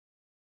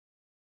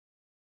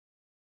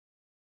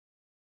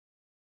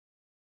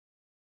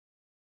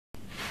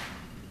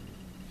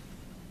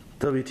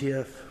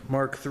WTF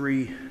Mark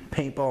III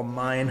paintball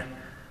mine.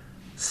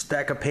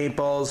 Stack of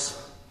paintballs,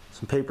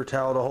 some paper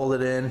towel to hold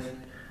it in,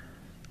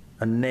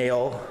 a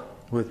nail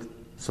with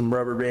some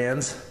rubber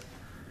bands,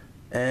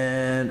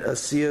 and a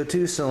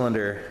CO2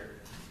 cylinder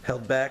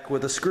held back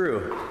with a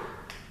screw,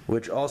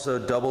 which also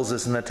doubles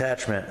as an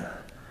attachment.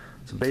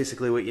 So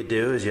basically what you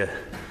do is you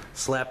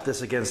slap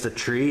this against a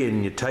tree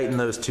and you tighten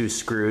those two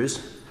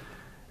screws,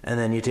 and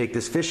then you take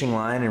this fishing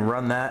line and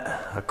run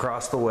that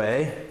across the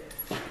way,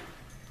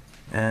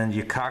 and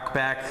you cock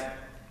back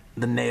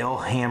the nail,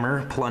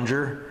 hammer,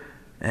 plunger,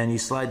 and you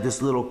slide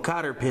this little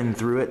cotter pin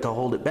through it to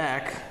hold it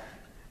back.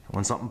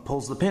 When something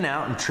pulls the pin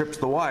out and trips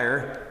the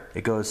wire,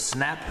 it goes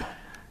snap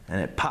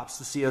and it pops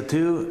the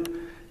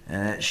CO2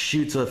 and it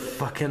shoots a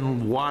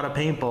fucking wad of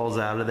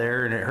paintballs out of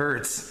there, and it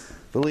hurts.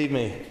 Believe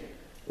me,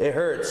 it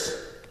hurts.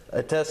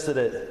 I tested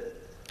it.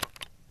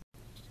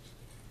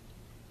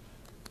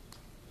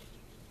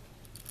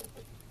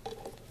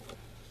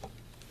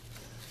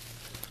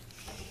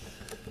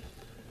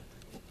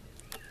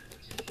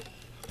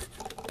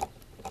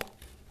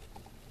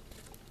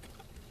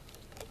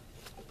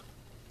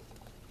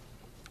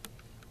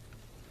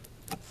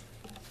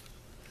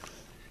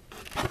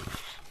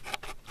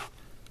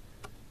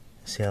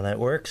 See how that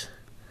works?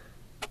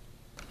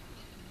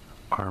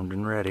 Armed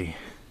and ready.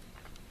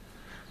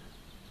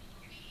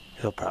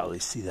 He'll probably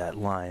see that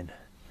line.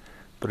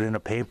 But in a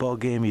paintball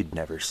game, you'd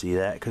never see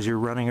that because you're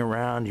running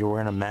around, you're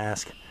wearing a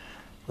mask.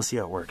 Let's see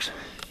how it works.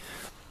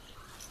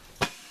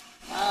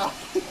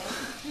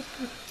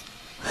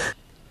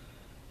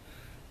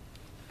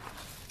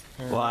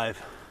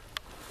 Live.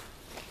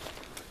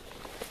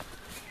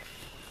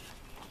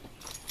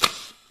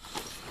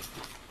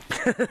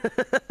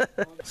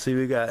 See,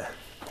 we got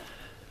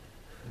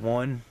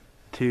 1,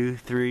 2,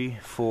 3,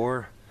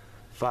 4,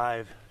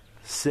 5,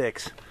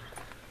 6,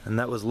 and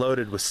that was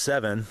loaded with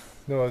 7.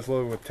 No, I was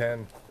loaded with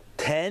 10.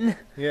 10?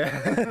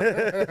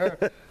 Yeah.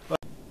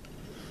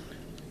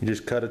 You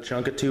just cut a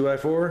chunk of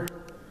 2x4,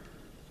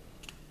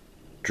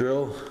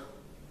 drill,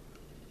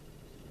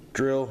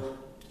 drill,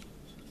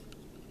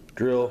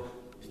 drill,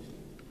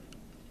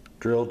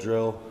 drill,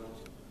 drill.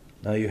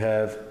 Now you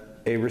have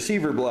a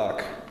receiver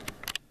block.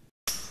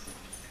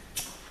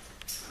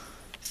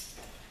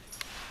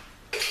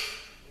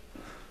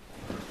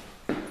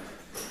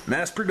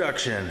 Mass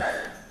production.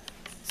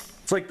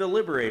 It's like the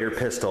Liberator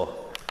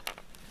pistol.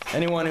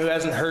 Anyone who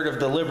hasn't heard of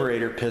the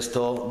Liberator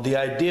pistol, the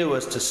idea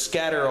was to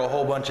scatter a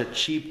whole bunch of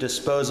cheap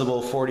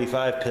disposable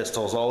 .45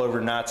 pistols all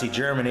over Nazi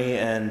Germany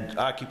and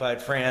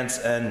occupied France,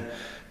 and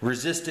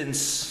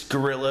resistance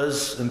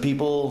guerrillas and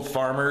people,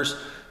 farmers,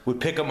 would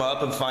pick them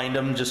up and find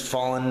them just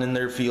falling in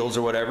their fields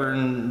or whatever,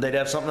 and they'd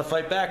have something to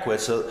fight back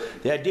with. So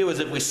the idea was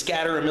if we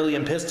scatter a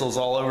million pistols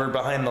all over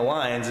behind the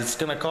lines, it's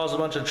going to cause a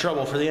bunch of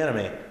trouble for the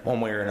enemy,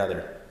 one way or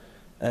another.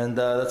 And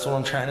that's what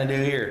I'm trying to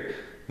do here.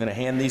 I'm going to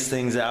hand these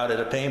things out at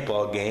a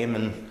paintball game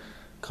and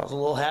cause a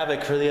little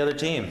havoc for the other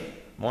team.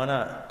 Why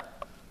not?